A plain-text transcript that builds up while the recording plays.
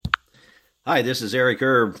Hi, this is Eric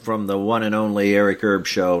Erb from the one and only Eric Erb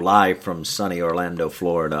Show, live from sunny Orlando,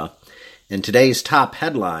 Florida. In today's top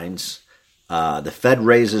headlines, the Fed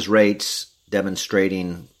raises rates,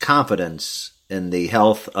 demonstrating confidence in the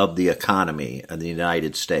health of the economy of the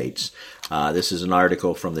United States. This is an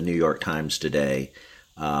article from the New York Times today.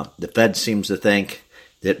 The Fed seems to think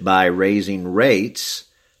that by raising rates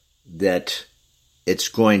that it's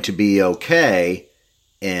going to be okay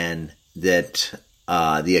and that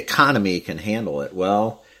the economy can handle it.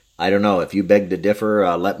 Well, I don't know. If you beg to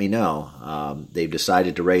differ, let me know. They've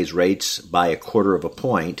decided to raise rates by 1/4 of a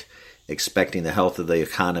point, expecting the health of the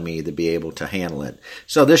economy to be able to handle it.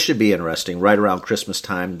 So this should be interesting. Right around Christmas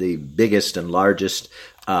time, the biggest and largest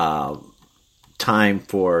time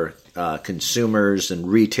for consumers and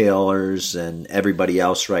retailers and everybody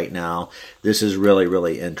else right now. This is really,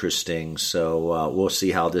 really interesting. So we'll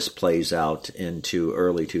see how this plays out into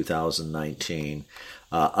early 2019.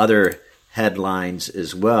 Other headlines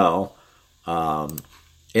as well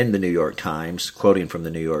in the New York Times, quoting from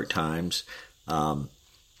the New York Times,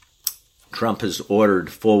 Trump has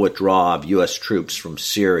ordered full withdrawal of U.S. troops from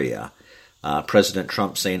Syria. President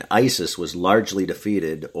Trump saying ISIS was largely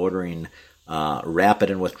defeated, ordering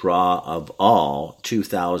rapid and withdrawal of all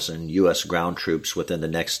 2,000 U.S. ground troops within the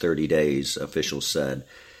next 30 days, officials said.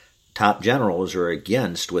 Top generals are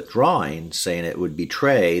against withdrawing, saying it would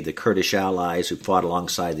betray the Kurdish allies who fought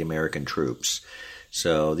alongside the American troops.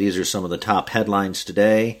 So these are some of the top headlines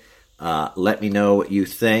today. Let me know what you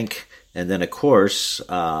think. And then, of course,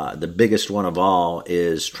 the biggest one of all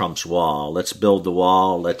is Trump's wall. Let's build the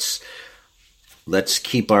wall. Let's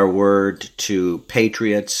keep our word to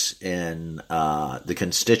patriots and the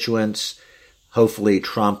constituents. Hopefully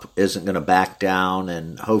Trump isn't going to back down,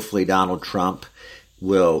 and hopefully Donald Trump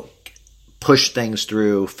will push things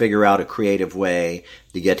through, figure out a creative way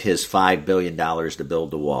to get his $5 billion to build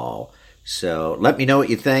the wall. So let me know what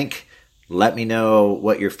you think. Let me know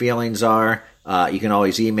what your feelings are. You can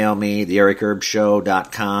always email me,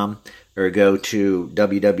 theericerbshow.com, or go to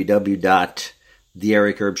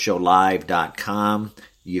www.theericerbshowlive.com.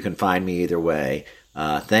 You can find me either way.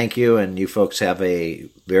 Thank you, and you folks have a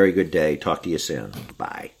very good day. Talk to you soon.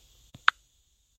 Bye.